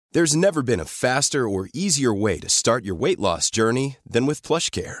There's never been a faster or easier way to start your weight loss journey than with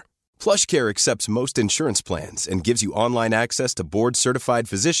PlushCare. PlushCare accepts most insurance plans and gives you online access to board-certified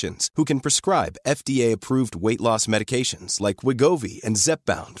physicians who can prescribe FDA-approved weight loss medications like Wegovy and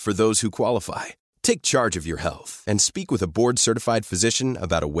Zepbound for those who qualify. Take charge of your health and speak with a board-certified physician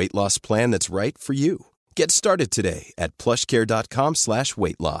about a weight loss plan that's right for you. Get started today at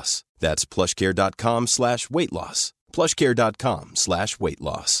plushcare.com/weight-loss. That's plushcare.com/weight-loss.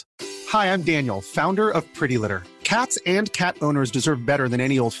 plushcare.com/weight-loss. Hi, I'm Daniel, founder of Pretty Litter. Cats and cat owners deserve better than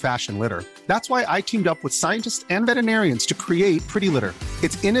any old-fashioned litter. That's why I teamed up with scientists and veterinarians to create Pretty Litter.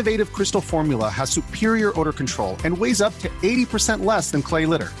 Its innovative crystal formula has superior odor control and weighs up to 80% less than clay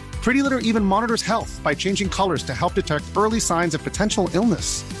litter. Pretty Litter even monitors health by changing colors to help detect early signs of potential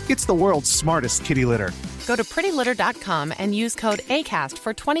illness. It's the world's smartest kitty litter. Go to prettylitter.com and use code ACAST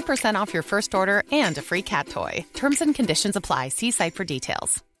for 20% off your first order and a free cat toy. Terms and conditions apply. See site for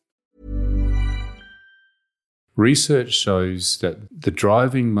details. Research shows that the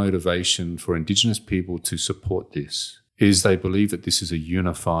driving motivation for Indigenous people to support this is they believe that this is a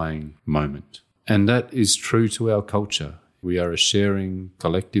unifying moment. And that is true to our culture. We are a sharing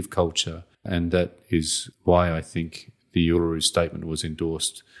collective culture, and that is why I think the Uluru Statement was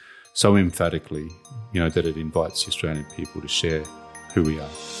endorsed so emphatically, that it invites the Australian people to share who we are.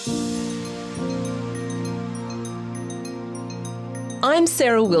 I'm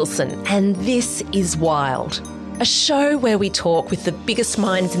Sarah Wilson, and this is Wild, a show where we talk with the biggest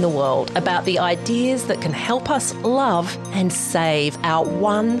minds in the world about the ideas that can help us love and save our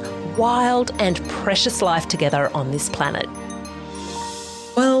one wild and precious life together on this planet.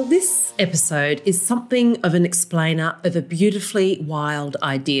 Well, this episode is something of an explainer of a beautifully wild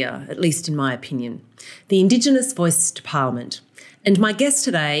idea, at least in my opinion, the Indigenous Voice to Parliament. And my guest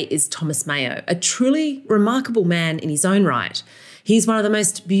today is Thomas MAYO, a truly remarkable man in his own right. He's one of the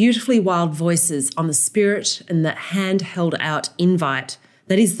most beautifully wild voices on the spirit and the hand-held out invite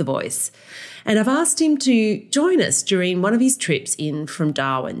that is the voice. And I've asked him to join us during one of his trips in from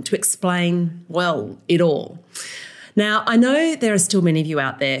Darwin to explain, well, it all. Now, I know there are still many of you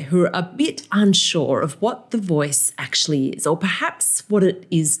out there who are a bit unsure of what the voice actually is, or perhaps what it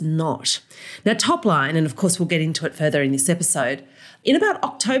is not. Now, top line, and of course we'll get into it further in this episode, in about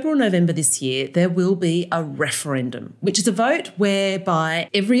October or November this year, there will be a referendum, which is a vote whereby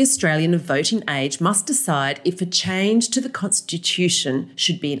every Australian of voting age must decide if a change to the Constitution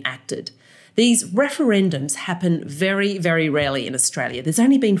should be enacted. These referendums happen very, very rarely in Australia. There's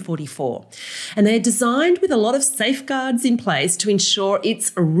only been 44. And they're designed with a lot of safeguards in place to ensure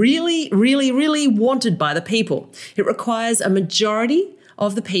it's really, really, really wanted by the people. It requires a majority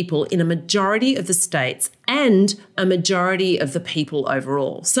of the people in a majority of the states and a majority of the people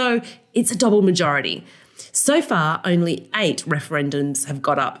overall. So it's a double majority. So far, only 8 referendums have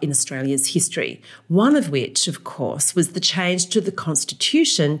got up in Australia's history, one of which, of course, was the change to the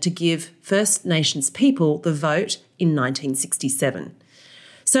Constitution to give First Nations people the vote in 1967.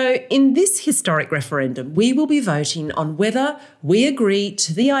 So in this historic referendum, we will be voting on whether we agree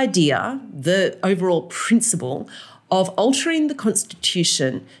to the idea, the overall principle, of altering the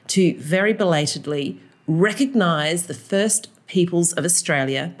Constitution to very belatedly recognise the First Peoples of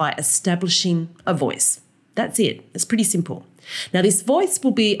Australia by establishing a voice. That's it. It's pretty simple. Now, this voice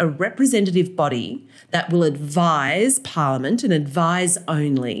will be a representative body that will advise Parliament and advise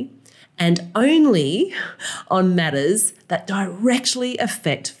only, and only on matters that directly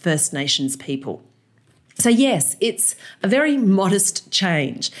affect First Nations people. So yes, it's a very modest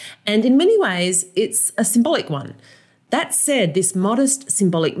change, and in many ways, it's a symbolic one. That said, this modest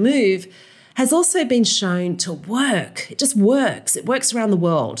symbolic move has also been shown to work. It just works. It works around the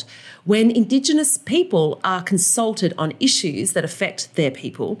world. When Indigenous people are consulted on issues that affect their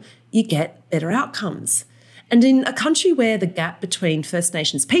people, you get better outcomes. And in a country where the gap between First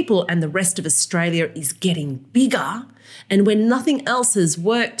Nations people and the rest of Australia is getting bigger, and when nothing else has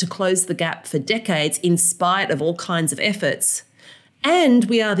worked to close the gap for decades in spite of all kinds of efforts, and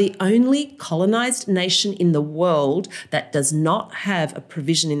we are the only colonised nation in the world that does not have a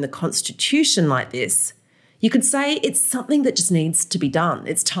provision in the Constitution like this, you could say it's something that just needs to be done.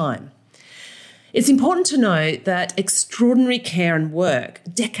 It's time. It's important to note that extraordinary care and work,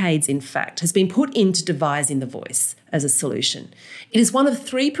 decades in fact, has been put into devising the voice as a solution. It is one of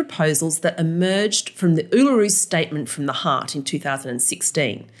 3 proposals that emerged from the Uluru Statement from the Heart in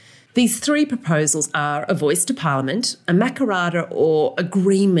 2016. These 3 proposals are a voice to Parliament, a Makarrata or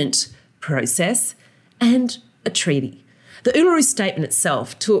agreement process, and a treaty. The Uluru Statement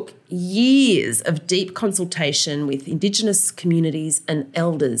itself took years of deep consultation with Indigenous communities and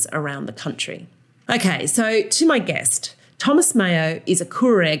elders around the country. Okay, so to my guest, Thomas Mayo is a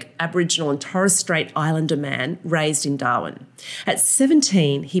Cooreg Aboriginal and Torres Strait Islander man raised in Darwin. At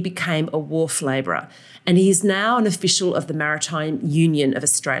 17, he became a wharf labourer, and he is now an official of the Maritime Union of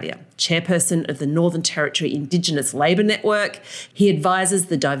Australia, chairperson of the Northern Territory Indigenous Labour Network. He advises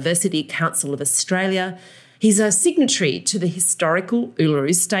the Diversity Council of Australia. He's a signatory to the historical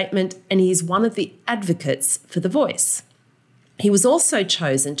Uluru Statement, and he is one of the advocates for The Voice. He was also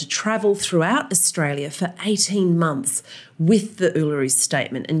chosen to travel throughout Australia for 18 months with the Uluru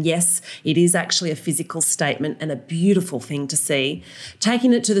Statement. And yes, it is actually a physical statement and a beautiful thing to see,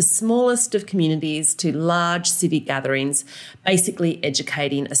 taking it to the smallest of communities, to large city gatherings, basically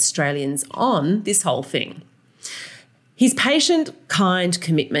educating Australians on this whole thing. His patient, kind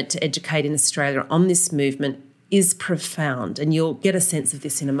commitment to educating Australia on this movement is profound, and you'll get a sense of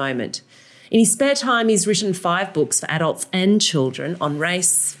this in a moment. In his spare time, he's written 5 books for adults and children on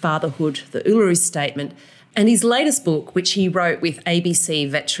race, fatherhood, the Uluru Statement, and his latest book, which he wrote with ABC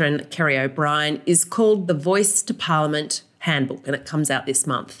veteran Kerry O'Brien, is called The Voice to Parliament Handbook, and it comes out this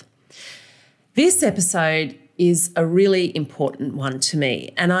month. This episode is a really important one to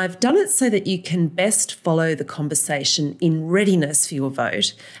me, and I've done it so that you can best follow the conversation in readiness for your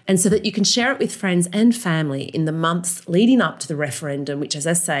vote, and so that you can share it with friends and family in the months leading up to the referendum, which, as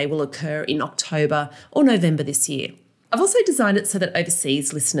I say, will occur in October or November this year. I've also designed it so that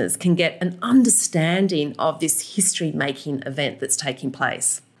overseas listeners can get an understanding of this history-making event that's taking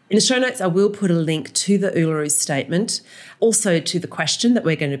place. In the show notes, I will put a link to the Uluru Statement, also to the question that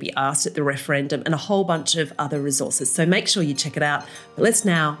we're going to be asked at the referendum, and a whole bunch of other resources. So make sure you check it out. But let's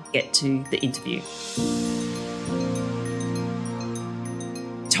now get to the interview.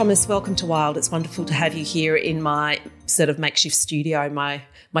 Thomas, welcome to Wild. It's wonderful to have you here in my sort of makeshift studio, my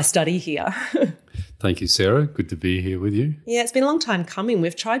study here. Thank you, Sarah. Good to be here with you. Yeah, it's been a long time coming.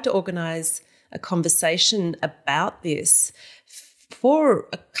 We've tried to organise a conversation about this for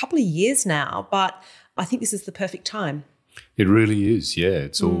a couple of years now, but I think this is the perfect time. It really is, yeah.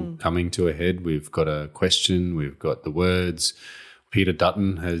 It's all coming to a head. We've got a question, we've got the words. Peter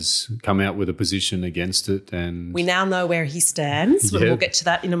Dutton has come out with a position against it, and we now know where he stands. We'll get to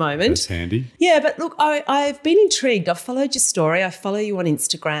that in a moment. That's handy. Yeah, but look, I've been intrigued. I've followed your story. I follow you on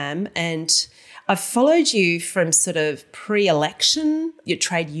Instagram, and I've followed you from sort of pre-election, your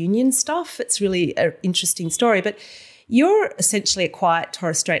trade union stuff. It's really an interesting story, but you're essentially a quiet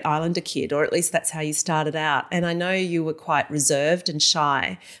Torres Strait Islander kid, or at least that's how you started out. And I know you were quite reserved and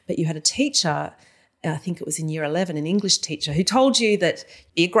shy, but you had a teacher, I think it was in year 11, an English teacher, who told you that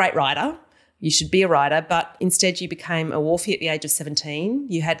you're a great writer, you should be a writer, but instead you became a wharfie at the age of 17.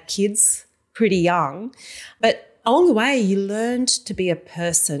 You had kids pretty young. But along the way, you learned to be a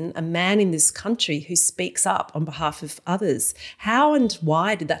person, a man in this country who speaks up on behalf of others. How and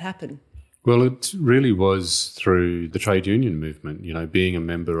why did that happen? Well, it really was through the trade union movement, you know, being a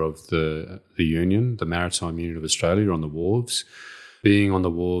member of the union, the Maritime Union of Australia on the wharves, being on the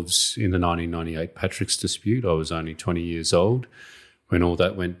wharves in the 1998 Patrick's dispute. I was only 20 years old when all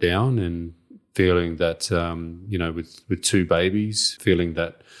that went down, and feeling that, you know, with 2 babies, feeling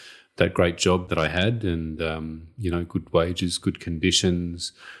that great job that I had, and, you know, good wages, good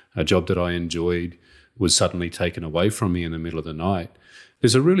conditions, a job that I enjoyed was suddenly taken away from me in the middle of the night.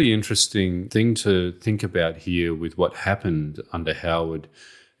 There's a really interesting thing to think about here with what happened under Howard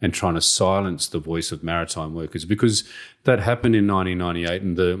and trying to silence the voice of maritime workers, because that happened in 1998,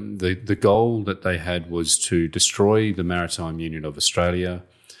 and the goal that they had was to destroy the Maritime Union of Australia,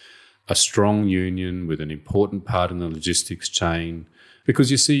 a strong union with an important part in the logistics chain. Because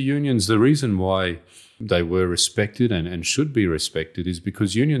you see, unions, the reason why they were respected and should be respected is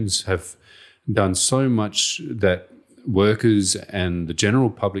because unions have done so much that workers and the general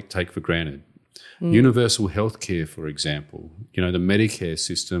public take for granted. Universal healthcare, for example, you know, the Medicare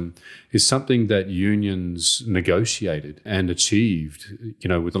system is something that unions negotiated and achieved, you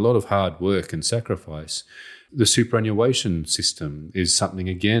know, with a lot of hard work and sacrifice. The superannuation system is something,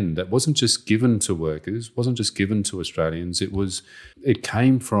 again, that wasn't just given to workers, wasn't just given to Australians. It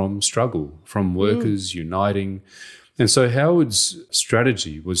came from struggle, from workers uniting. And so Howard's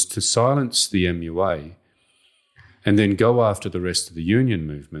strategy was to silence the MUA and then go after the rest of the union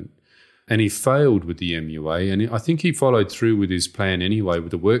movement. And he failed with the MUA, and I think he followed through with his plan anyway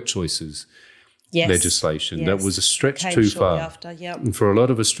with the work choices legislation. Yes. That was a stretch too far. After, And for a lot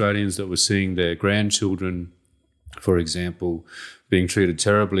of Australians that were seeing their grandchildren, for example, being treated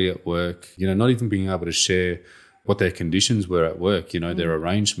terribly at work, you know, not even being able to share what their conditions were at work, you know, their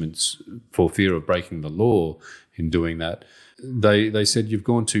arrangements for fear of breaking the law in doing that, they said, you've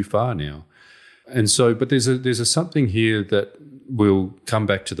gone too far now. And so, but there's a something here that We'll come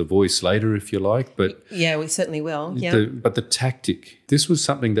back to the voice later if you like, but yeah, we certainly will. Yeah. But the tactic, this was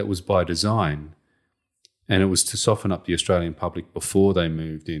something that was by design, and it was to soften up the Australian public before they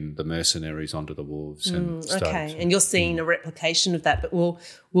moved in the mercenaries onto the wharves. Okay, and you're seeing a replication of that, but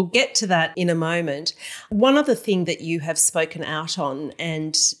we'll get to that in a moment. One other thing that you have spoken out on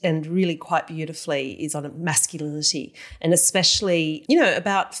and really quite beautifully is on masculinity, and especially,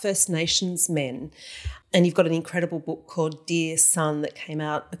 about First Nations men. And you've got an incredible book called Dear Son that came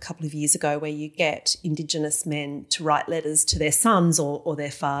out a couple of years ago where you get Indigenous men to write letters to their sons or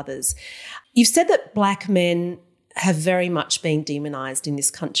their fathers. You've said that black men have very much been demonised in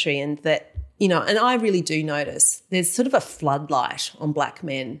this country, and that, and I really do notice there's sort of a floodlight on black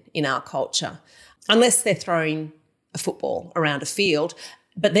men in our culture, unless they're throwing a football around a field.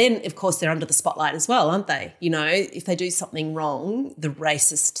 But then, of course, they're under the spotlight as well, aren't they? If they do something wrong, the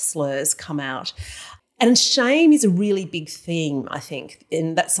racist slurs come out. And shame is a really big theme, I think,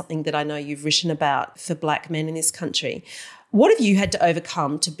 and that's something that I know you've written about for black men in this country. What have you had to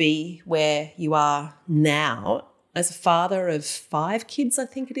overcome to be where you are now as a father of 5 kids, I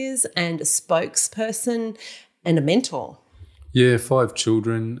think it is, and a spokesperson and a mentor? Yeah, 5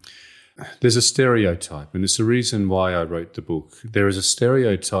 children. There's a stereotype, and it's the reason why I wrote the book. There is a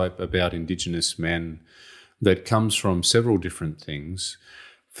stereotype about Indigenous men that comes from several different things.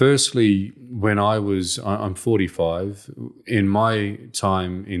 Firstly, when I'm 45, in my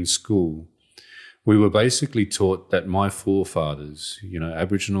time in school, we were basically taught that my forefathers,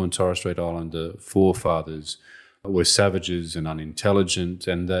 Aboriginal and Torres Strait Islander forefathers, were savages and unintelligent,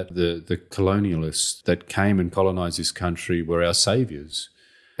 and that the colonialists that came and colonised this country were our saviours.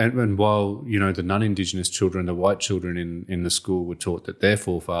 And while, the non-Indigenous children, the white children in the school were taught that their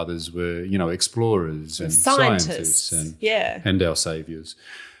forefathers were, explorers and scientists and our saviours.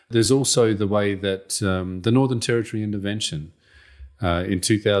 There's also the way that the Northern Territory intervention in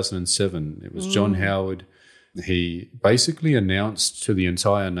 2007, it was John Howard. He basically announced to the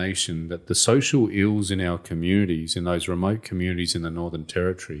entire nation that the social ills in our communities, in those remote communities in the Northern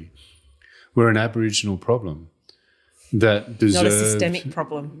Territory, were an Aboriginal problem. That deserved, not a systemic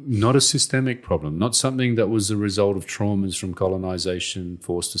problem. Not a systemic problem, not something that was a result of traumas from colonisation,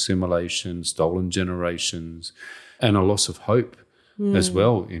 forced assimilation, stolen generations, and a loss of hope as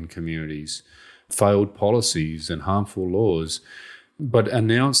well in communities, failed policies and harmful laws, but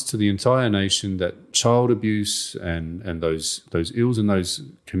announced to the entire nation that child abuse and those ills in those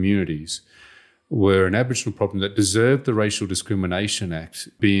communities were an Aboriginal problem that deserved the Racial Discrimination Act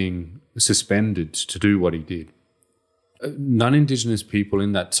being suspended to do what he did. Non-Indigenous people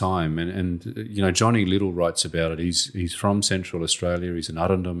in that time, and Johnny Little writes about it. He's from Central Australia. He's an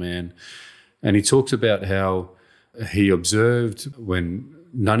Arundel man, and he talks about how he observed when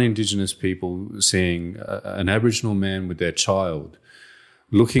non-Indigenous people seeing an Aboriginal man with their child,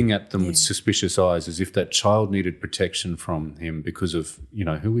 looking at them with suspicious eyes, as if that child needed protection from him because of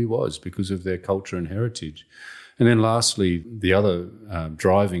who he was, because of their culture and heritage. And then lastly, the other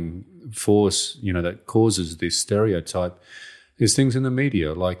driving force, that causes this stereotype is things in the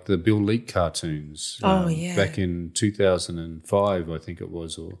media, like the Bill Leak cartoons back in 2005, I think it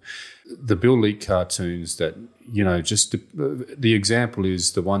was, or the Bill Leak cartoons that, the example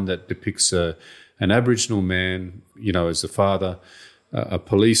is the one that depicts an Aboriginal man, as the father, a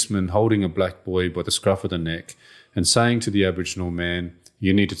policeman holding a black boy by the scruff of the neck and saying to the Aboriginal man,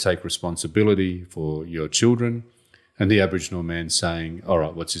 you need to take responsibility for your children. And the Aboriginal man saying, all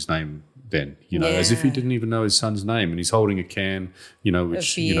right, what's his name then? As if he didn't even know his son's name. And he's holding a can, a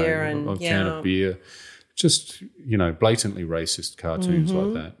can of beer. Just, blatantly racist cartoons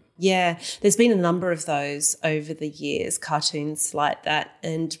like that. Yeah, there's been a number of those over the years, cartoons like that,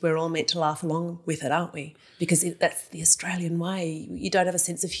 and we're all meant to laugh along with it, aren't we? Because that's the Australian way. You don't have a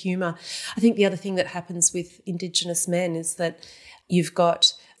sense of humour. I think the other thing that happens with Indigenous men is that you've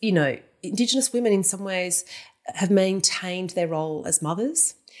got, Indigenous women in some ways have maintained their role as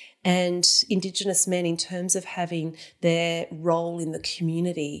mothers, and Indigenous men, in terms of having their role in the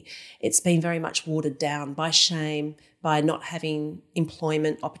community, it's been very much watered down by shame, by not having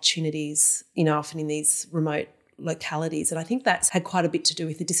employment opportunities, often in these remote localities. And I think that's had quite a bit to do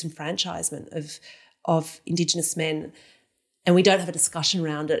with the disenfranchisement of Indigenous men. And we don't have a discussion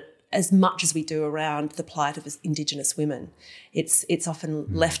around it as much as we do around the plight of Indigenous women. It's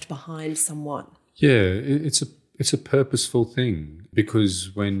often left behind somewhat. Yeah, it's a purposeful thing,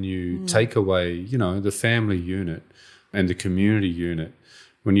 because when you take away, the family unit and the community unit,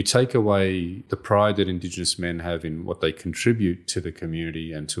 when you take away the pride that Indigenous men have in what they contribute to the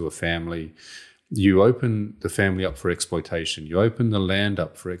community and to a family, you open the family up for exploitation. You open the land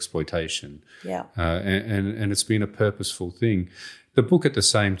up for exploitation. Yeah. And it's been a purposeful thing. The book at the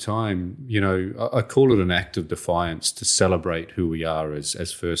same time, I call it an act of defiance to celebrate who we are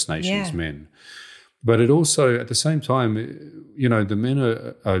as First Nations men. But it also, at the same time, the men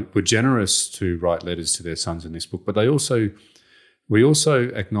were generous to write letters to their sons in this book, but we also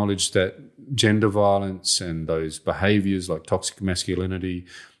acknowledge that gender violence and those behaviours like toxic masculinity,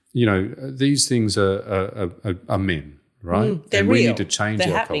 these things are men, right? They're and real. We need to change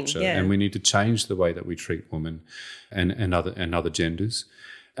They're our happening, culture, yeah. and we need to change the way that we treat women and other genders.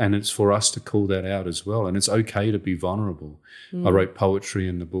 And it's for us to call that out as well. And it's okay to be vulnerable. I wrote poetry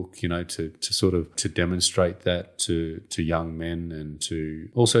in the book, to demonstrate that to young men and to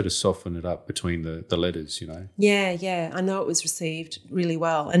also to soften it up between the letters, Yeah. I know it was received really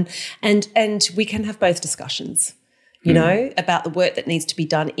well. And we can have both discussions, about the work that needs to be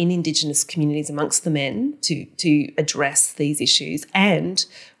done in Indigenous communities amongst the men to address these issues. And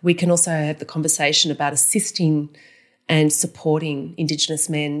we can also have the conversation about assisting and supporting Indigenous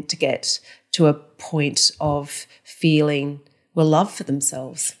men to get to a point of feeling, love for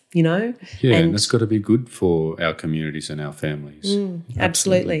themselves, Yeah, and it's got to be good for our communities and our families.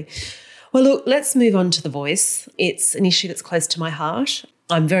 Absolutely. Well, look, let's move on to The Voice. It's an issue that's close to my heart.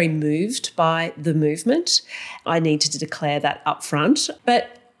 I'm very moved by the movement. I need to declare that up front.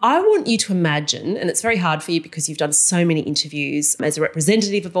 But I want you to imagine, and it's very hard for you because you've done so many interviews as a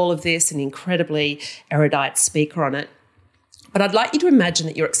representative of all of this, an incredibly erudite speaker on it. But I'd like you to imagine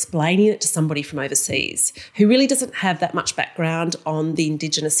that you're explaining it to somebody from overseas who really doesn't have that much background on the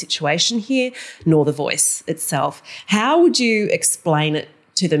Indigenous situation here, nor The Voice itself. How would you explain it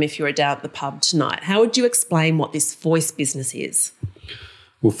to them if you were down at the pub tonight? How would you explain what this voice business is?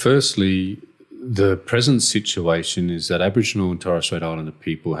 Well, firstly, the present situation is that Aboriginal and Torres Strait Islander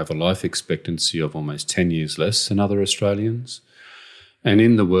people have a life expectancy of almost 10 years less than other Australians. And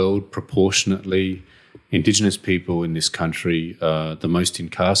in the world, proportionately, Indigenous people in this country are the most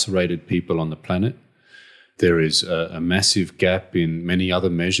incarcerated people on the planet. There is a massive gap in many other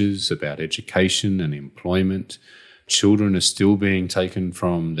measures about education and employment. Children are still being taken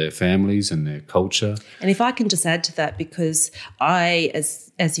from their families and their culture. And if I can just add to that, because I,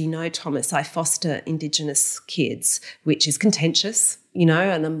 as you know, Thomas, I foster Indigenous kids, which is contentious, and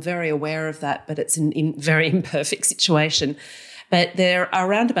I'm very aware of that, but it's a very imperfect situation. But there are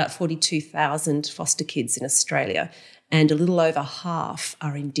around about 42,000 foster kids in Australia, and a little over half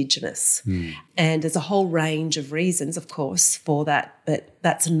are Indigenous. And there's a whole range of reasons, of course, for that, but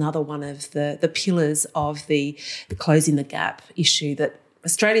that's another one of the pillars of the closing the gap issue that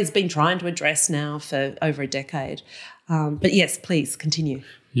Australia's been trying to address now for over a decade. But yes, please continue.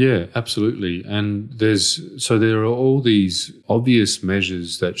 Yeah, absolutely. And there are all these obvious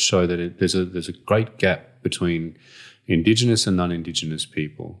measures that show that there's a great gap between Indigenous and non-Indigenous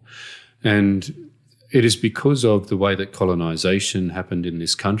people. And it is because of the way that colonisation happened in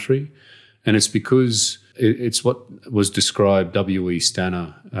this country, and it's because it's what was described, W.E.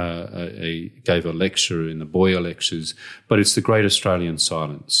 Stanner gave a lecture in the Boyer Lectures, but it's the Great Australian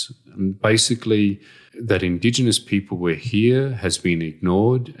Silence. And basically, that Indigenous people were here has been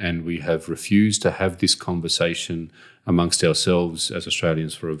ignored, and we have refused to have this conversation amongst ourselves as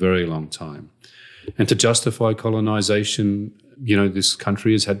Australians for a very long time. And to justify colonisation, this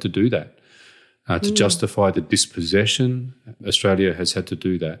country has had to do that. To justify the dispossession, Australia has had to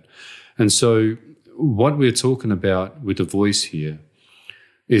do that. And so what we're talking about with The Voice here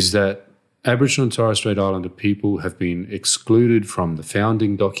is that Aboriginal and Torres Strait Islander people have been excluded from the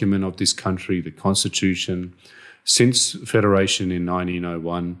founding document of this country, the Constitution, since Federation in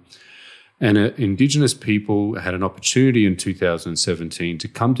 1901. And Indigenous people had an opportunity in 2017 to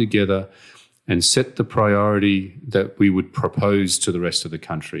come together and set the priority that we would propose to the rest of the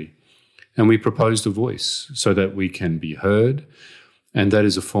country. And we proposed a voice so that we can be heard, and that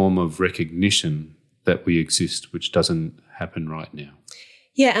is a form of recognition that we exist, which doesn't happen right now.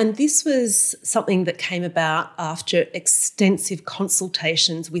 Yeah, and this was something that came about after extensive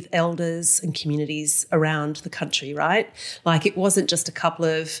consultations with elders and communities around the country, right? Like, it wasn't just a couple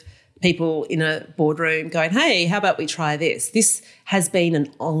of people in a boardroom going, hey, how about we try this? This has been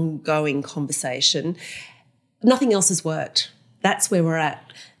an ongoing conversation. Nothing else has worked. That's where we're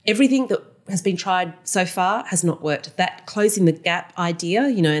at. Everything that has been tried so far has not worked. That closing the gap idea,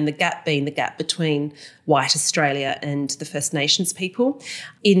 and the gap being the gap between white Australia and the First Nations people,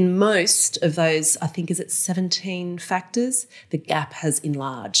 in most of those, I think, 17 factors, the gap has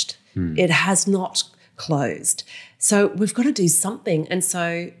enlarged. It has not closed. So we've got to do something. And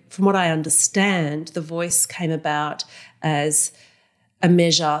so from what I understand, The Voice came about as a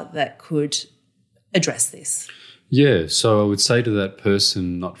measure that could address this? Yeah, so I would say to that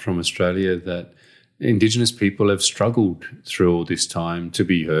person not from Australia that Indigenous people have struggled through all this time to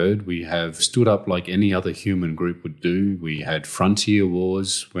be heard. We have stood up like any other human group would do. We had frontier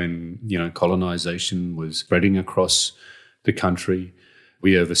wars when, colonisation was spreading across the country.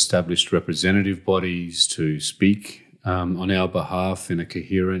 We have established representative bodies to speak on our behalf in a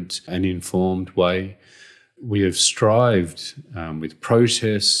coherent and informed way. We have strived with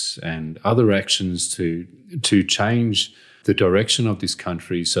protests and other actions to change the direction of this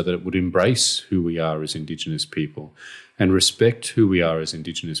country so that it would embrace who we are as Indigenous people and respect who we are as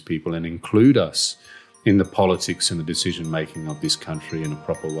Indigenous people and include us in the politics and the decision-making of this country in a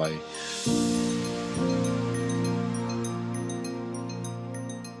proper way.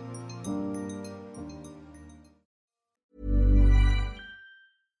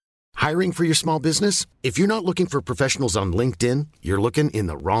 Hiring for your small business? If you're not looking for professionals on LinkedIn, you're looking in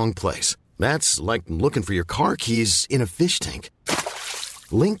the wrong place. That's like looking for your car keys in a fish tank.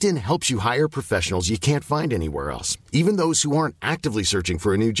 LinkedIn helps you hire professionals you can't find anywhere else, even those who aren't actively searching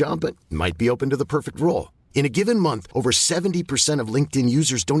for a new job but might be open to the perfect role. In a given month, over 70% of LinkedIn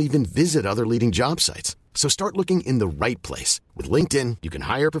users don't even visit other leading job sites. So start looking in the right place. With LinkedIn, you can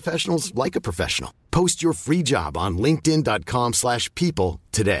hire professionals like a professional. Post your free job on linkedin.com/people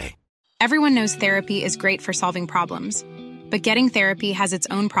today. Everyone knows therapy is great for solving problems, but getting therapy has its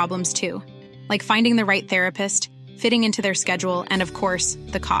own problems too, like finding the right therapist, fitting into their schedule, and of course,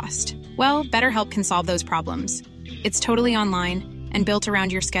 the cost. Well, BetterHelp can solve those problems. It's totally online and built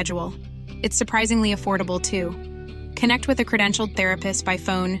around your schedule. It's surprisingly affordable too. Connect with a credentialed therapist by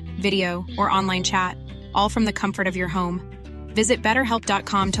phone, video, or online chat, all from the comfort of your home. Visit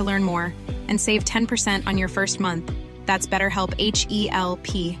BetterHelp.com to learn more and save 10% on your first month. That's BetterHelp,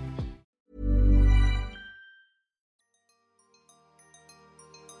 H-E-L-P.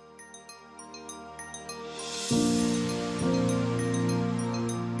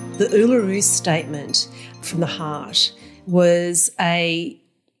 The Uluru Statement from the Heart was a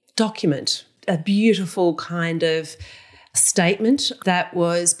document, a beautiful kind of statement that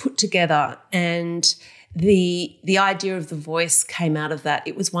was put together, and the idea of the voice came out of that.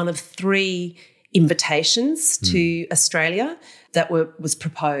 It was one of 3 invitations to Australia that was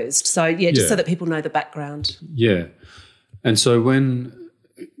proposed. So, so that people know the background. Yeah. And so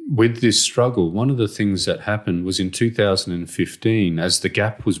with this struggle, one of the things that happened was in 2015, as the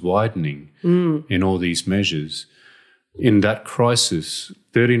gap was widening in all these measures, in that crisis,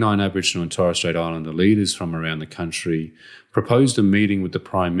 39 Aboriginal and Torres Strait Islander leaders from around the country proposed a meeting with the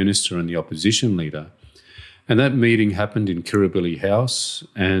Prime Minister and the opposition leader. And that meeting happened in Kirribilli House,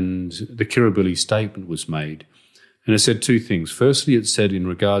 and the Kirribilli Statement was made. And it said 2 things. Firstly, it said in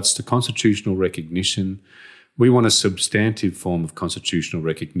regards to constitutional recognition, we want a substantive form of constitutional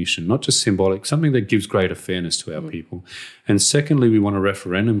recognition, not just symbolic, something that gives greater fairness to our people. And secondly, we want a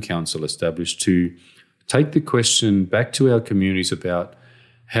referendum council established to take the question back to our communities about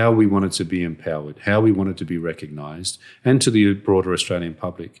how we wanted to be empowered, how we wanted to be recognised, and to the broader Australian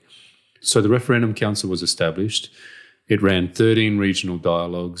public. So the referendum council was established. It ran 13 regional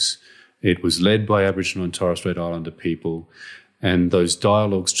dialogues. It was led by Aboriginal and Torres Strait Islander people. And those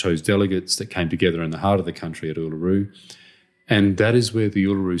dialogues chose delegates that came together in the heart of the country at Uluru. And that is where the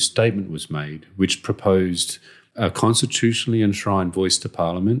Uluru Statement was made, which proposed a constitutionally enshrined voice to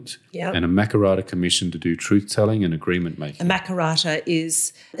Parliament and a Makarrata Commission to do truth-telling and agreement-making. A Makarrata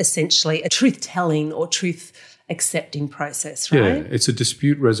is essentially a truth-telling or truth-accepting process, right? Yeah, it's a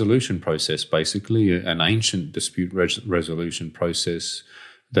dispute resolution process, basically, an ancient dispute resolution process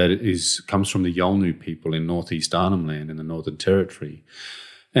that comes from the Yolngu people in northeast Arnhem Land in the Northern Territory.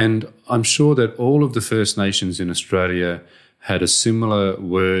 And I'm sure that all of the First Nations in Australia had a similar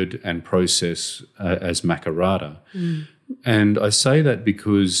word and process as Makarrata. And I say that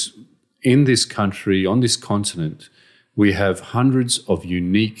because in this country, on this continent, we have hundreds of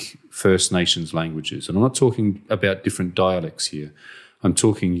unique First Nations languages. And I'm not talking about different dialects here. I'm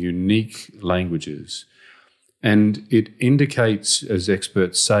talking unique languages. And it indicates, as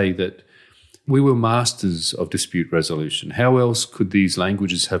experts say, that we were masters of dispute resolution. How else could these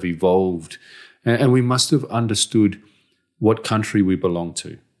languages have evolved? And we must have understood what country we belong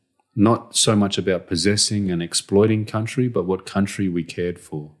to. Not so much about possessing and exploiting country, but what country we cared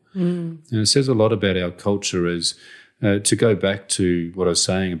for. And it says a lot about our culture as, to go back to what I was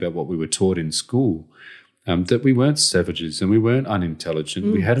saying about what we were taught in school, that we weren't savages and we weren't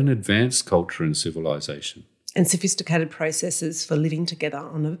unintelligent. We had an advanced culture and civilization. And sophisticated processes for living together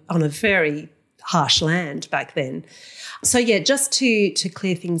on a very harsh land back then. So, just to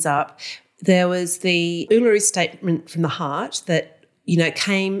clear things up, there was the Uluru Statement from the Heart that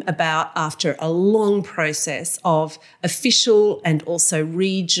came about after a long process of official and also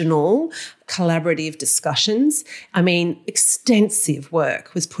regional collaborative discussions. I mean, extensive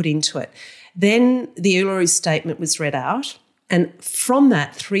work was put into it. Then the Uluru Statement was read out, and from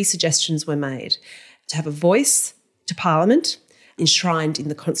that, 3 suggestions were made: to have a voice to Parliament, enshrined in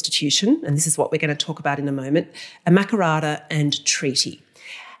the Constitution, and this is what we're going to talk about in a moment, a Makarrata and treaty.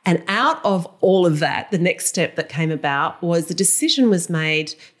 And out of all of that, the next step that came about was the decision was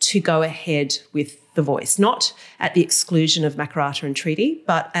made to go ahead with the voice, not at the exclusion of Makarrata and treaty,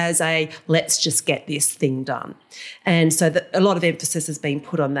 but as a let's just get this thing done. And so a lot of emphasis has been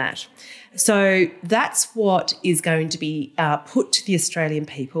put on that. So that's what is going to be put to the Australian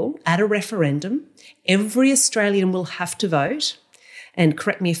people at a referendum. Every Australian will have to vote. And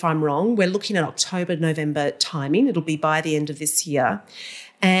correct me if I'm wrong, we're looking at October, November timing. It'll be by the end of this year.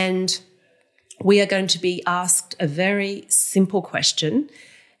 And we are going to be asked a very simple question,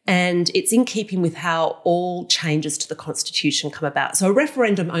 and it's in keeping with how all changes to the Constitution come about. So a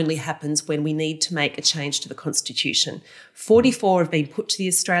referendum only happens when we need to make a change to the Constitution. 44 have been put to the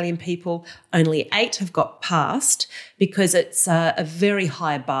Australian people. Only 8 have got passed because it's a very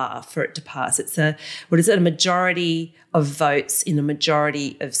high bar for it to pass. It's a majority of votes in a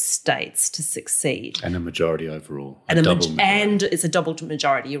majority of states to succeed. And a majority overall. And it's a double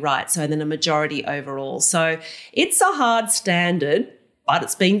majority, you're right. So then a majority overall. So it's a hard standard, but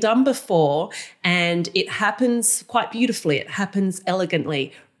it's been done before, and it happens quite beautifully. It happens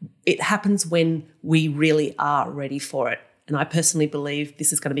elegantly. It happens when we really are ready for it. And I personally believe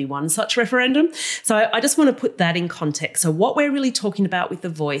this is going to be one such referendum. So I just want to put that in context. So what we're really talking about with the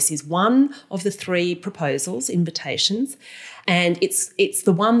voice is one of the 3 proposals, invitations, and it's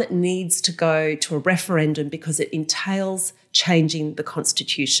the one that needs to go to a referendum because it entails changing the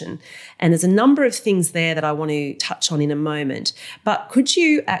Constitution. And there's a number of things there that I want to touch on in a moment. But could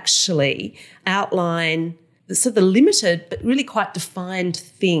you actually outline the limited but really quite defined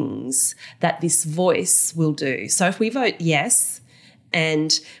things that this voice will do? So if we vote yes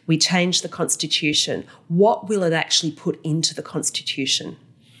and we change the Constitution, what will it actually put into the Constitution?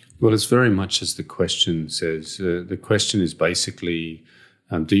 Well, it's very much as the question says. The question is basically,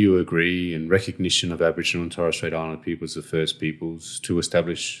 do you agree in recognition of Aboriginal and Torres Strait Islander peoples as the first peoples to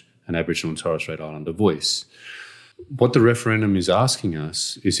establish an Aboriginal and Torres Strait Islander voice? What the referendum is asking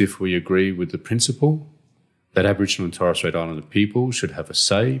us is if we agree with the principle that Aboriginal and Torres Strait Islander people should have a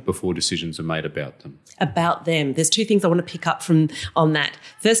say before decisions are made about them. About them. There's 2 things I want to pick up on that.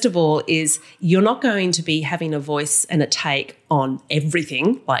 First of all is you're not going to be having a voice and a take on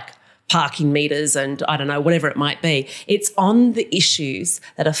everything, like parking meters and I don't know, whatever it might be. It's on the issues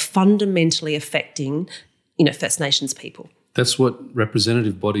that are fundamentally affecting, First Nations people. That's what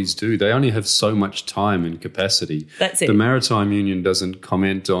representative bodies do. They only have so much time and capacity. That's it. The Maritime Union doesn't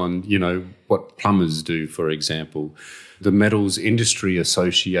comment on, what plumbers do, for example. The Metals Industry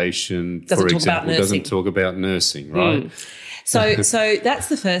Association, for example, doesn't talk about nursing, right? So that's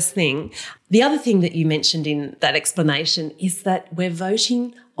the first thing. The other thing that you mentioned in that explanation is that we're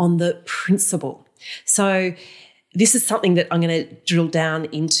voting on the principle. So this is something that I'm going to drill down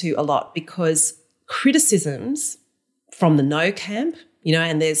into a lot because criticisms from the no camp,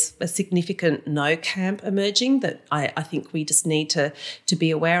 and there's a significant no camp emerging that I think we just need to be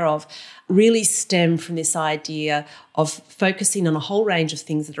aware of, really stem from this idea of focusing on a whole range of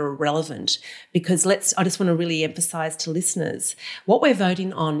things that are irrelevant. Because I just want to really emphasise to listeners, what we're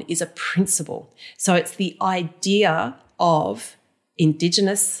voting on is a principle. So it's the idea of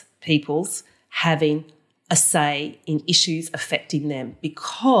Indigenous peoples having a say in issues affecting them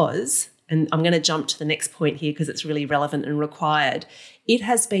because, and I'm going to jump to the next point here because it's really relevant and required, it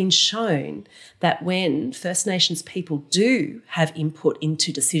has been shown that when First Nations people do have input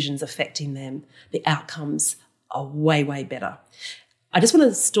into decisions affecting them, the outcomes are way, way better. I just want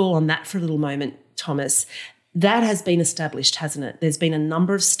to stall on that for a little moment, Thomas. That has been established, hasn't it? There's been a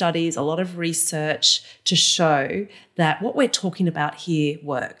number of studies, a lot of research to show that what we're talking about here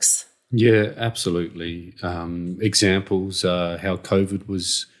works. Yeah, absolutely. Examples are how COVID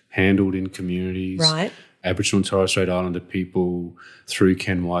was handled in communities. Right. Aboriginal and Torres Strait Islander people, through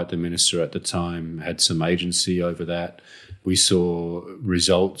Ken White, the minister at the time, had some agency over that. We saw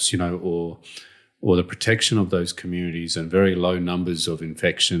results, or the protection of those communities and very low numbers of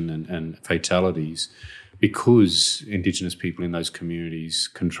infection and fatalities because Indigenous people in those communities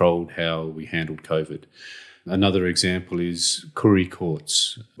controlled how we handled COVID. Another example is Koori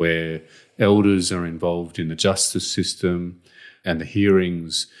courts, where elders are involved in the justice system and the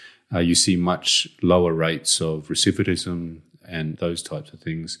hearings. You see much lower rates of recidivism and those types of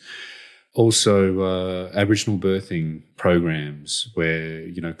things. Also, Aboriginal birthing programs where,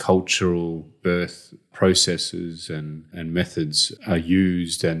 cultural birth processes and methods are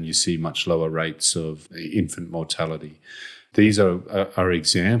used, and you see much lower rates of infant mortality. These are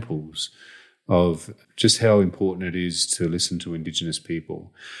examples of just how important it is to listen to Indigenous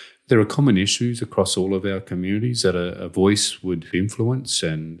people. There are common issues across all of our communities that a voice would influence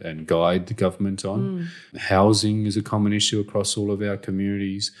and guide the government on. Housing is a common issue across all of our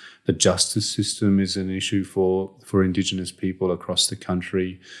communities. The justice system is an issue for Indigenous people across the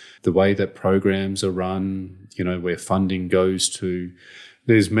country. The way that programs are run, where funding goes to.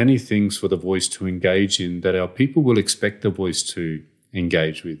 There's many things for the voice to engage in that our people will expect the voice to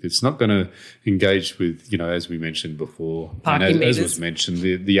engage with. It's not going to engage with, as we mentioned before, and as was mentioned,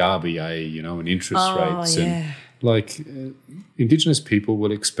 the RBA, and interest rates. Yeah. And Indigenous people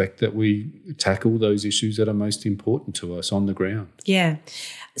will expect that we tackle those issues that are most important to us on the ground. Yeah.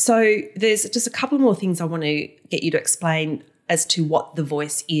 So there's just a couple more things I want to get you to explain as to what the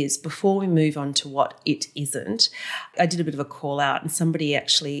voice is before we move on to what it isn't. I did a bit of a call out, and somebody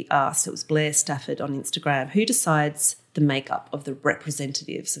actually asked, it was Blair Stafford on Instagram, who decides the makeup of the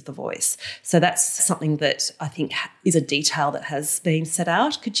representatives of the voice? So that's something that I think is a detail that has been set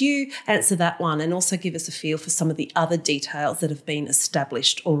out. Could you answer that one and also give us a feel for some of the other details that have been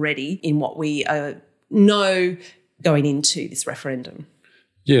established already in what we know going into this referendum?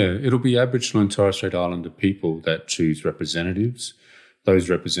 Yeah, it'll be Aboriginal and Torres Strait Islander people that choose representatives. Those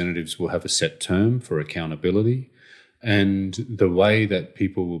representatives will have a set term for accountability. And the way that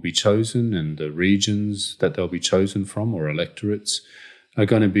people will be chosen and the regions that they'll be chosen from, or electorates, are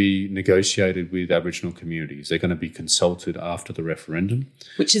going to be negotiated with Aboriginal communities. They're going to be consulted after the referendum.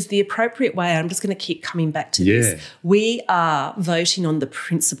 Which is the appropriate way. I'm just going to keep coming back to this. We are voting on the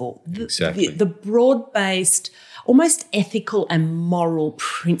principle, the broad-based, almost ethical and moral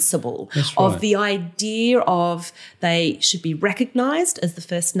principle of the idea of they should be recognised as the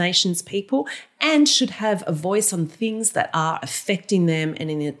First Nations people and should have a voice on things that are affecting them and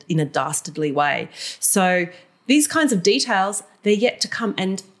in a dastardly way. So these kinds of details, they're yet to come.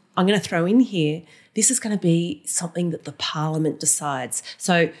 And I'm going to throw in here, this is going to be something that the Parliament decides.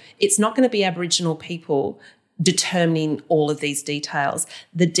 So it's not going to be Aboriginal people determining all of these details.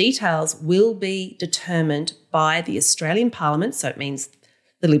 The details will be determined by the Australian Parliament, so it means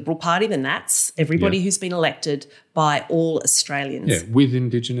the Liberal Party, the Nats, everybody who's been elected by all Australians. Yeah, with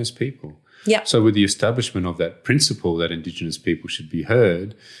Indigenous people. Yeah. So with the establishment of that principle that Indigenous people should be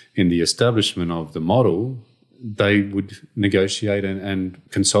heard, in the establishment of the model, they would negotiate and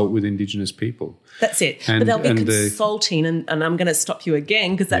consult with Indigenous people. That's it. But they'll be consulting, and I'm going to stop you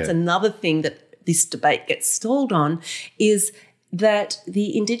again because that's another thing that this debate gets stalled on, is that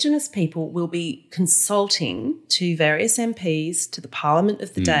the Indigenous people will be consulting to various MPs, to the Parliament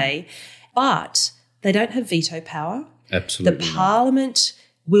of the day, but they don't have veto power. Absolutely. The Parliament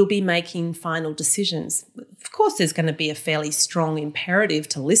will be making final decisions. Of course, there's going to be a fairly strong imperative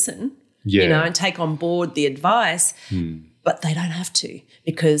to listen, and take on board the advice, but they don't have to,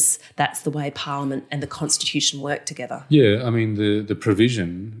 because that's the way Parliament and the Constitution work together. Yeah, I mean, the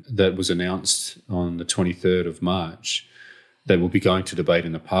provision that was announced on the 23rd of March that will be going to debate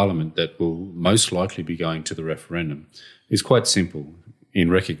in the Parliament, that will most likely be going to the referendum, is quite simple. In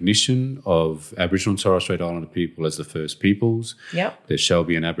recognition of Aboriginal and Torres Strait Islander people as the First Peoples, there shall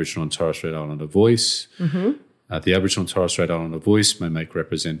be an Aboriginal and Torres Strait Islander voice. The Aboriginal and Torres Strait Islander voice may make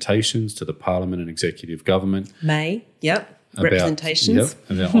representations to the Parliament and Executive Government. Representations.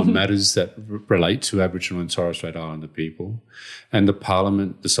 On matters that relate to Aboriginal and Torres Strait Islander people. And the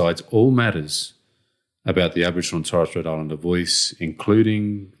Parliament decides all matters about the Aboriginal and Torres Strait Islander voice,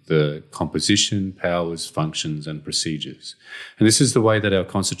 including the composition, powers, functions and procedures. And this is the way that our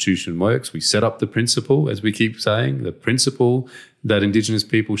Constitution works. We set up the principle, as we keep saying, the principle that Indigenous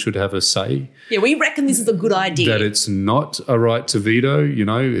people should have a say. Yeah, we reckon this is a good idea. That it's not a right to veto,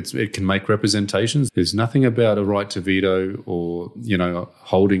 it can make representations. There's nothing about a right to veto or,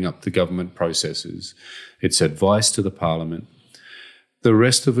 holding up the government processes. It's advice to the Parliament. The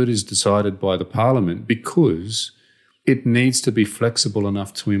rest of it is decided by the Parliament because it needs to be flexible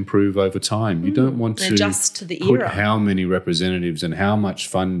enough to improve over time. You don't want to adjust to the put era. How many representatives and how much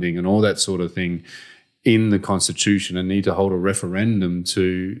funding and all that sort of thing in the Constitution and need to hold a referendum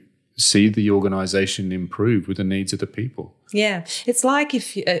to see the organisation improve with the needs of the people. Yeah. It's like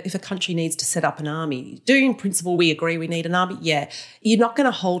if a country needs to set up an army. Do in principle we agree we need an army? Yeah. You're not going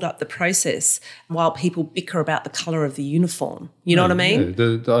to hold up the process while people bicker about the colour of the uniform. You know what I mean?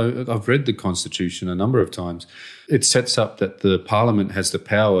 Yeah. I've read the Constitution a number of times. It sets up that the Parliament has the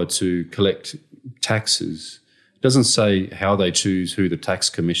power to collect taxes It doesn't say how they choose who the tax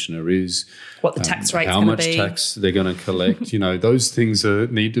commissioner is, what the tax rate's how going to much be, tax they're going to collect. Those things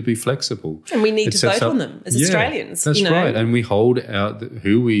need to be flexible. And we need to vote on them as Australians. That's right. And we hold out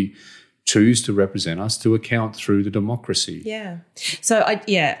who we choose to represent us to account through the democracy. Yeah. So,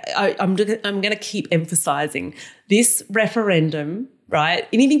 I'm going to keep emphasising this referendum, right?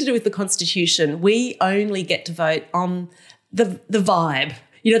 Anything to do with the Constitution, we only get to vote on the vibe,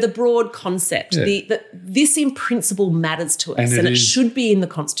 the broad concept. Yeah. This in principle matters to us and it should be in the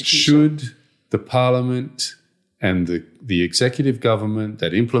Constitution. Should the Parliament and the executive government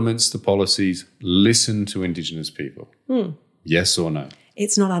that implements the policies listen to Indigenous people? Yes or no?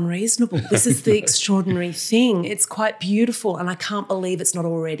 It's not unreasonable. This is the extraordinary thing. It's quite beautiful, and I can't believe it's not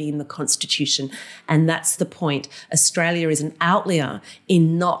already in the Constitution. And that's the point. Australia is an outlier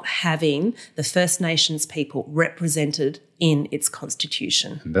in not having the First Nations people represented in its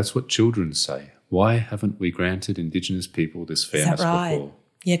Constitution. And that's what children say. Why haven't we granted Indigenous people this fairness before?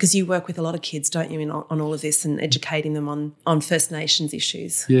 Yeah, because you work with a lot of kids, don't you, on all of this and educating them on First Nations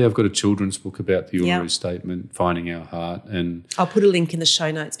issues. Yeah, I've got a children's book about the Uluru Statement, Finding Our Heart. And I'll put a link in the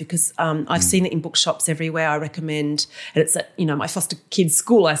show notes because I've seen it in bookshops everywhere. I recommend, and it's at my foster kids'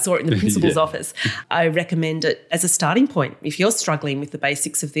 school. I saw it in the principal's office. I recommend it as a starting point. If you're struggling with the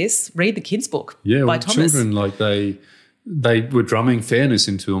basics of this, read the kids' book by Thomas. Children, they were drumming fairness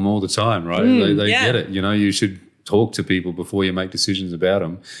into them all the time, right? They get it. You should talk to people before you make decisions about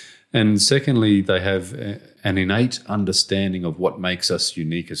them. And secondly, they have an innate understanding of what makes us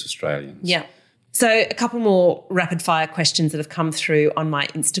unique as Australians. Yeah. So a couple more rapid fire questions that have come through on my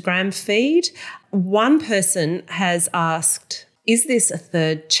Instagram feed. One person has asked, is this a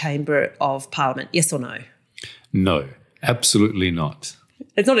third chamber of Parliament? Yes or no? No, absolutely not.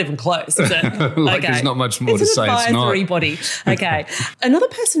 It's not even close, is it? Okay. There's not much more to say. It's not. Advisory body. Okay. Another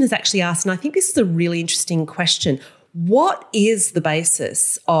person has actually asked, and I think this is a really interesting question, what is the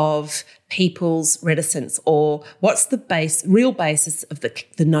basis of people's reticence, or what's the real basis of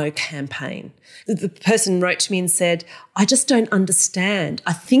the no campaign? The person wrote to me and said, I just don't understand.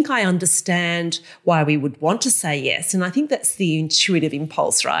 I think I understand why we would want to say yes, and I think that's the intuitive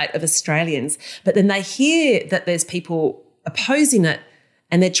impulse, right, of Australians. But then they hear that there's people opposing it,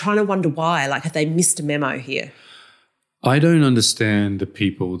 and they're trying to wonder why, have they missed a memo here? I don't understand the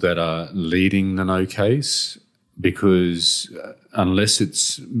people that are leading the no case, because unless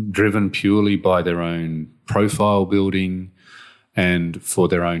it's driven purely by their own profile building and for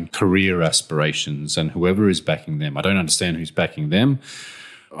their own career aspirations and whoever is backing them, I don't understand who's backing them.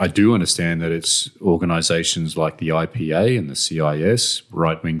 I do understand that it's organisations like the IPA and the CIS,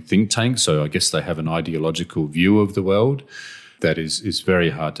 right-wing think tanks, so I guess they have an ideological view of the world that is very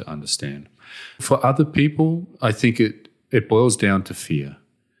hard to understand. For other people, I think it boils down to fear.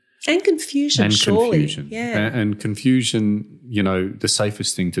 And confusion, surely. Yeah. And confusion, the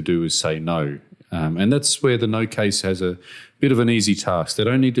safest thing to do is say no. And that's where the no case has a bit of an easy task. They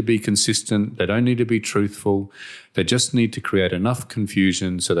don't need to be consistent. They don't need to be truthful. They just need to create enough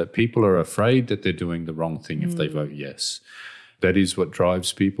confusion so that people are afraid that they're doing the wrong thing if they vote yes. That is what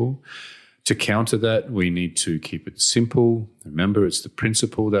drives people. To counter that, we need to keep it simple. Remember, it's the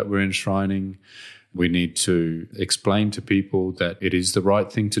principle that we're enshrining. We need to explain to people that it is the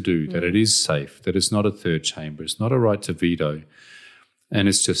right thing to do, that it is safe, that it's not a third chamber, it's not a right to veto, and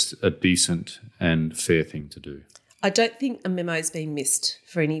it's just a decent and fair thing to do. I don't think a memo's been missed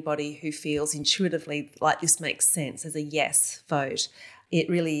for anybody who feels intuitively like this makes sense as a yes vote. It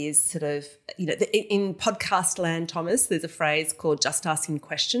really is sort of, in podcast land, Thomas, there's a phrase called just asking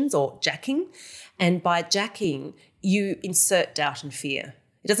questions or jacking. And by jacking, you insert doubt and fear.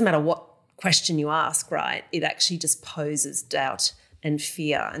 It doesn't matter what question you ask, right? It actually just poses doubt and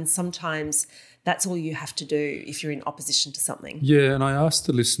fear. And sometimes that's all you have to do if you're in opposition to something. Yeah, and I ask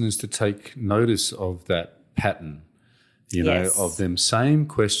the listeners to take notice of that pattern, of them same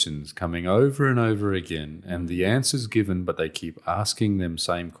questions coming over and over again, and the answers given, but they keep asking them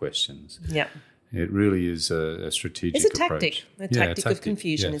same questions. Yeah. It really is a strategic approach. A tactic of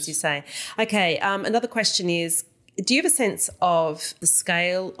confusion, as you say. Okay, another question is, do you have a sense of the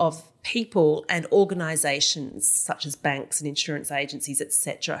scale of people and organisations such as banks and insurance agencies,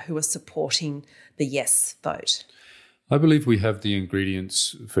 etc., who are supporting the yes vote? I believe we have the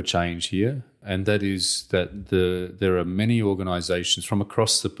ingredients for change here, and that is that there are many organisations from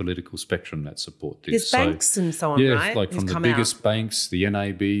across the political spectrum that support this. There's banks and so on, right? Yeah, like from the biggest banks, the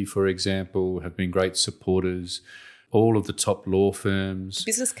NAB, for example, have been great supporters. All of the top law firms.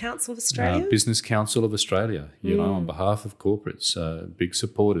 Business Council of Australia? Business Council of Australia, on behalf of corporates, big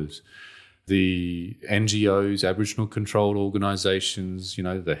supporters. The NGOs, Aboriginal controlled organisations,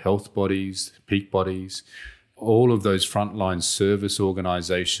 the health bodies, peak bodies, all of those frontline service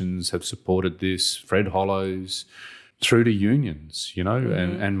organisations have supported this, Fred Hollows, through to unions,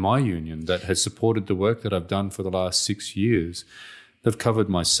 and my union that has supported the work that I've done for the last 6 years. They've covered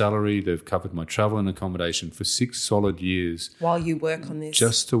my salary, they've covered my travel and accommodation for 6 solid years. While you work on this.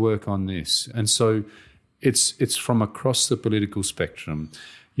 Just to work on this. And so it's from across the political spectrum.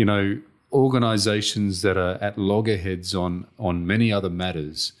 Organisations that are at loggerheads on many other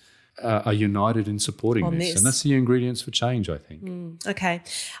matters are united in supporting this. And that's the ingredients for change, I think. Okay.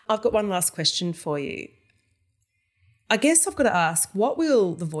 I've got one last question for you. I guess I've got to ask, what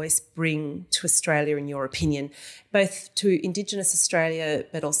will The Voice bring to Australia, in your opinion, both to Indigenous Australia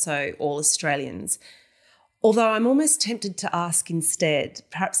but also all Australians? Although I'm almost tempted to ask instead,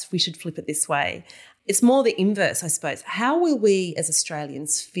 perhaps we should flip it this way. It's more the inverse, I suppose. How will we as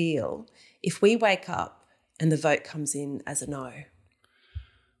Australians feel if we wake up and the vote comes in as a no?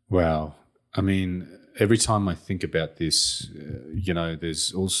 Wow. I mean, every time I think about this,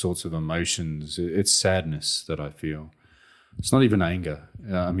 there's all sorts of emotions. It's sadness that I feel. It's not even anger.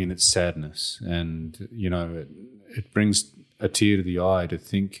 It's sadness. And, it brings a tear to the eye to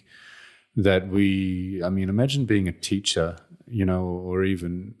think that imagine being a teacher, or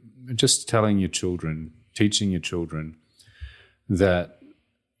even just teaching your children that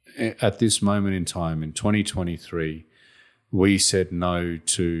at this moment in time, in 2023, we said no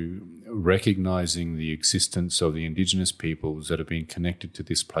to recognising the existence of the Indigenous peoples that have been connected to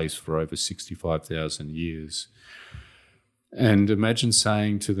this place for over 65,000 years. And imagine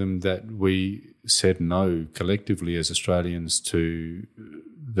saying to them that we said no collectively as Australians to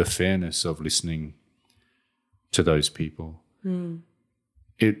the fairness of listening to those people.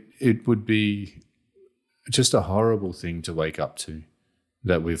 It would be just a horrible thing to wake up to,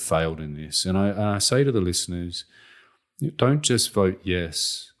 that we've failed in this. And I say to the listeners, don't just vote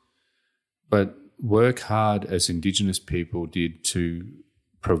yes, but work hard as Indigenous people did to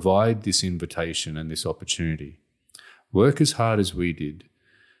provide this invitation and this opportunity. Work as hard as we did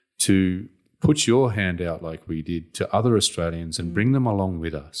to put your hand out like we did to other Australians and bring them along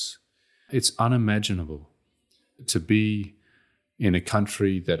with us. It's unimaginable to be in a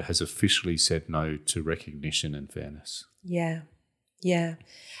country that has officially said no to recognition and fairness. Yeah.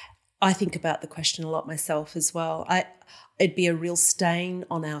 I think about the question a lot myself as well. It'd be a real stain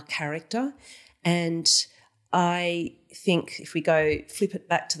on our character. And I think if we flip it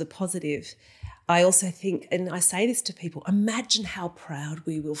back to the positive, I also think, and I say this to people, imagine how proud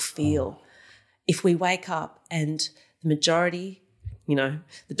we will feel if we wake up and the majority, the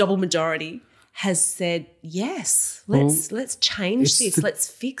double majority, has said, yes, let's change this, let's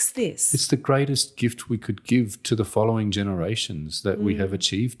fix this. It's the greatest gift we could give to the following generations that we have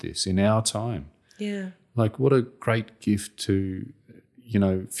achieved this in our time. Yeah. Like, what a great gift to,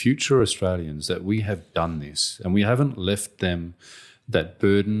 future Australians that we have done this and we haven't left them that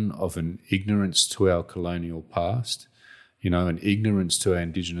burden of an ignorance to our colonial past, an ignorance to our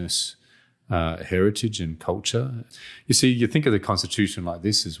Indigenous heritage and culture. You see, you think of the Constitution like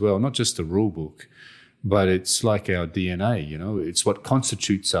this as well, not just the rule book, but it's like our DNA, it's what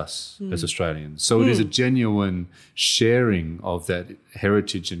constitutes us as Australians. So it is a genuine sharing of that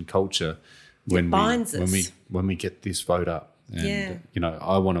heritage and culture when we get this vote up. And,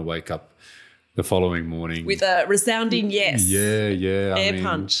 I want to wake up the following morning with a resounding yes. Yeah. Air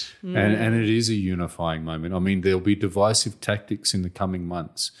punch. And it is a unifying moment. There'll be divisive tactics in the coming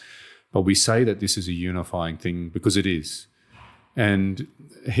months, but we say that this is a unifying thing because it is. And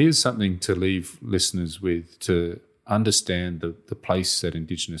here's something to leave listeners with to understand the place that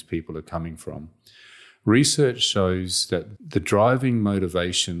Indigenous people are coming from. Research shows that the driving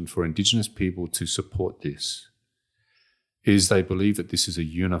motivation for Indigenous people to support this is they believe that this is a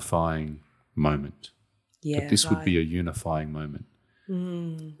unifying moment, that this would be a unifying moment.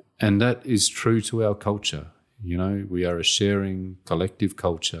 And that is true to our culture. We are a sharing, collective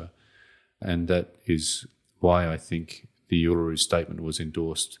culture, and that is why I think the Uluru Statement was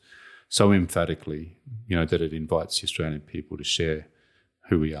endorsed so emphatically, that it invites the Australian people to share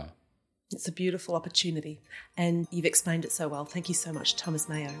who we are. It's a beautiful opportunity, and you've explained it so well. Thank you so much, Thomas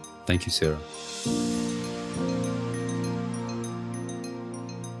MAYO. Thank you, Sarah.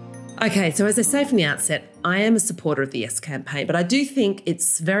 Okay, so as I say from the outset, I am a supporter of the Yes campaign, but I do think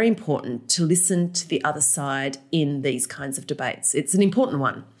it's very important to listen to the other side in these kinds of debates. It's an important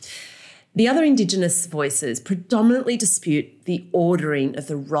one. The other Indigenous voices predominantly dispute the ordering of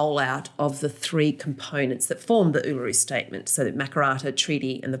the rollout of the 3 components that form the Uluru Statement, so the Makarrata,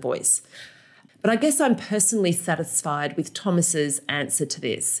 Treaty and the Voice. But I guess I'm personally satisfied with Thomas's answer to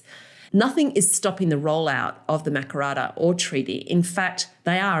this. Nothing is stopping the rollout of the Makarrata or treaty. In fact,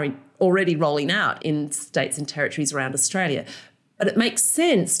 they are already rolling out in states and territories around Australia. But it makes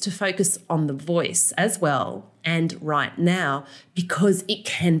sense to focus on the voice as well and right now because it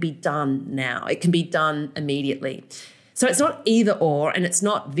can be done now. It can be done immediately. So it's not either or and it's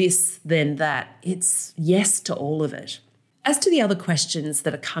not this, then that. It's yes to all of it. As to the other questions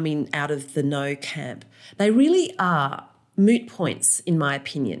that are coming out of the no camp, they really are moot points, in my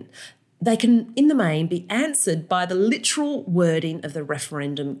opinion. They can, in the main, be answered by the literal wording of the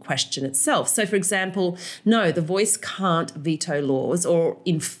referendum question itself. So, for example, no, the voice can't veto laws or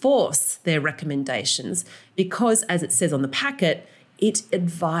enforce their recommendations because, as it says on the packet, it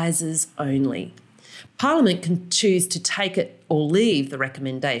advises only. Parliament can choose to take it or leave the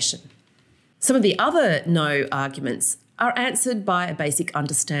recommendation. Some of the other no arguments are answered by a basic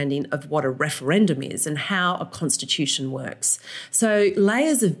understanding of what a referendum is and how a constitution works. So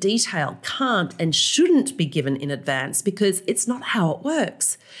layers of detail can't and shouldn't be given in advance because it's not how it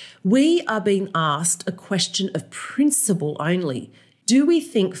works. We are being asked a question of principle only. Do we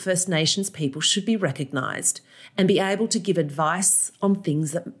think First Nations people should be recognised and be able to give advice on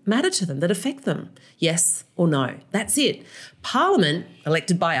things that matter to them, that affect them? Yes or no? That's it. Parliament,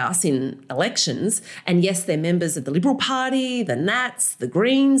 elected by us in elections, and yes, they're members of the Liberal Party, the Nats, the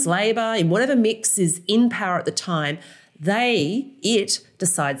Greens, Labor, in whatever mix is in power at the time, it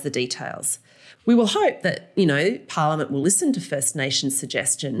decides the details. We will hope that, Parliament will listen to First Nations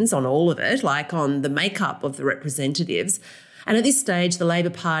suggestions on all of it, like on the makeup of the representatives. And at this stage, the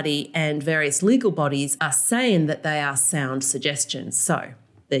Labor Party and various legal bodies are saying that they are sound suggestions. So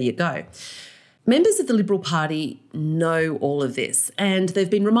there you go. Members of the Liberal Party know all of this and they've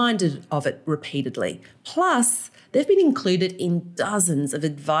been reminded of it repeatedly. Plus, they've been included in dozens of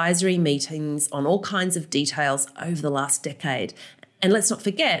advisory meetings on all kinds of details over the last decade. And let's not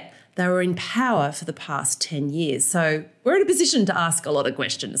forget, they were in power for the past 10 years. So we're in a position to ask a lot of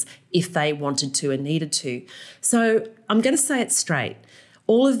questions if they wanted to and needed to. So I'm going to say it straight.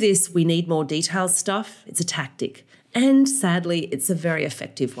 All of this, we need more detailed stuff. It's a tactic. And sadly, it's a very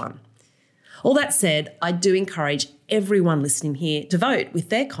effective one. All that said, I do encourage everyone listening here to vote with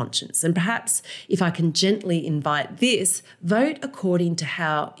their conscience. And perhaps if I can gently invite this, vote according to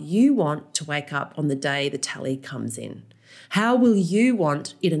how you want to wake up on the day the tally comes in. How will you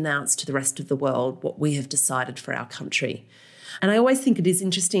want it announced to the rest of the world what we have decided for our country? And I always think it is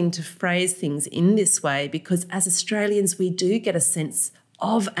interesting to phrase things in this way because as Australians, we do get a sense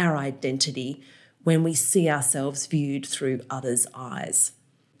of our identity when we see ourselves viewed through others' eyes.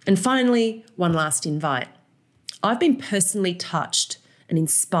 And finally, one last invite. I've been personally touched and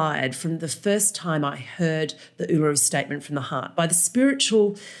inspired from the first time I heard the Uluru Statement from the Heart by the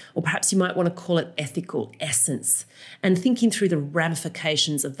spiritual, or perhaps you might want to call it ethical, essence, and thinking through the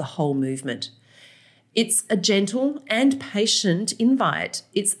ramifications of the whole movement. It's a gentle and patient invite.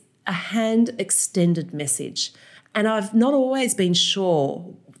 It's a hand-extended message. And I've not always been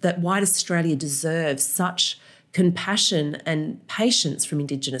sure that white Australia deserves such compassion and patience from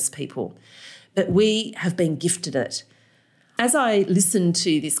Indigenous people, but we have been gifted it. As I listened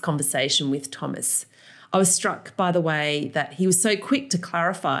to this conversation with Thomas, I was struck by the way that he was so quick to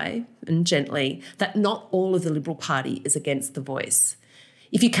clarify, and gently, that not all of the Liberal Party is against the voice.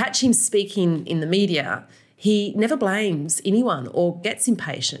 If you catch him speaking in the media, he never blames anyone or gets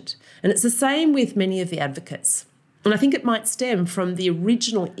impatient. And it's the same with many of the advocates. And I think it might stem from the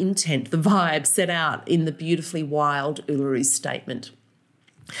original intent, the vibe set out in the beautifully wild Uluru Statement.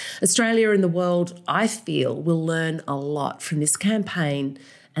 Australia and the world, I feel, will learn a lot from this campaign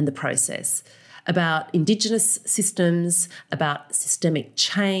and the process about Indigenous systems, about systemic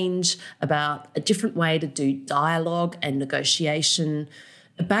change, about a different way to do dialogue and negotiation,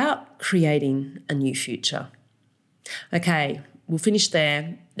 about creating a new future. Okay, we'll finish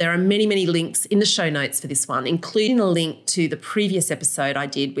there. There are many, many links in the show notes for this one, including a link to the previous episode I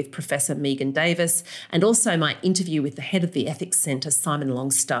did with Professor Megan Davis and also my interview with the head of the Ethics Centre, Simon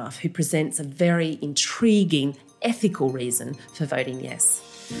Longstaff, who presents a very intriguing ethical reason for voting yes.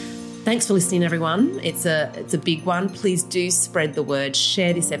 Thanks for listening, everyone. It's a big one. Please do spread the word,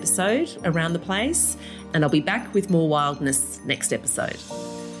 share this episode around the place, and I'll be back with more wildness next episode.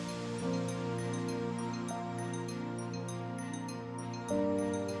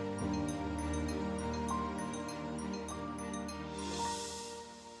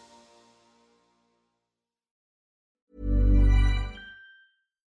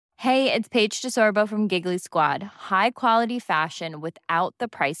 Hey, it's Paige DeSorbo from Giggly Squad. High quality fashion without the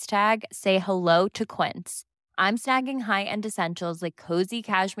price tag. Say hello to Quince. I'm snagging high-end essentials like cozy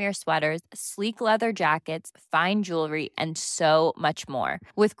cashmere sweaters, sleek leather jackets, fine jewelry, and so much more.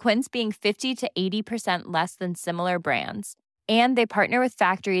 With Quince being 50 to 80% less than similar brands. And they partner with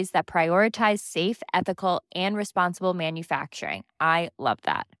factories that prioritize safe, ethical, and responsible manufacturing. I love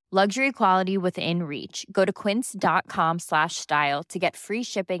that. Luxury quality within reach. Go to quince.com/style to get free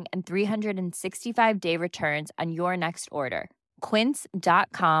shipping and 365-day returns on your next order.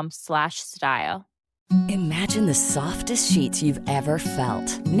 Quince.com/style. Imagine the softest sheets you've ever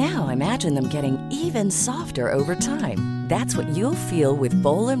felt. Now imagine them getting even softer over time. That's what you'll feel with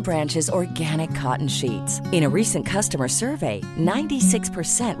Boll & Branch's organic cotton sheets. In a recent customer survey,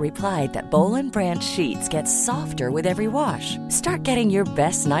 96% replied that Boll & Branch sheets get softer with every wash. Start getting your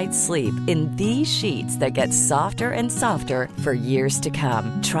best night's sleep in these sheets that get softer and softer for years to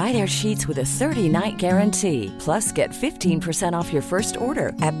come. Try their sheets with a 30-night guarantee. Plus, get 15% off your first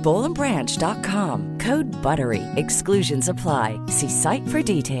order at bollandbranch.com. Code BUTTERY. Exclusions apply. See site for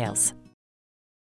details.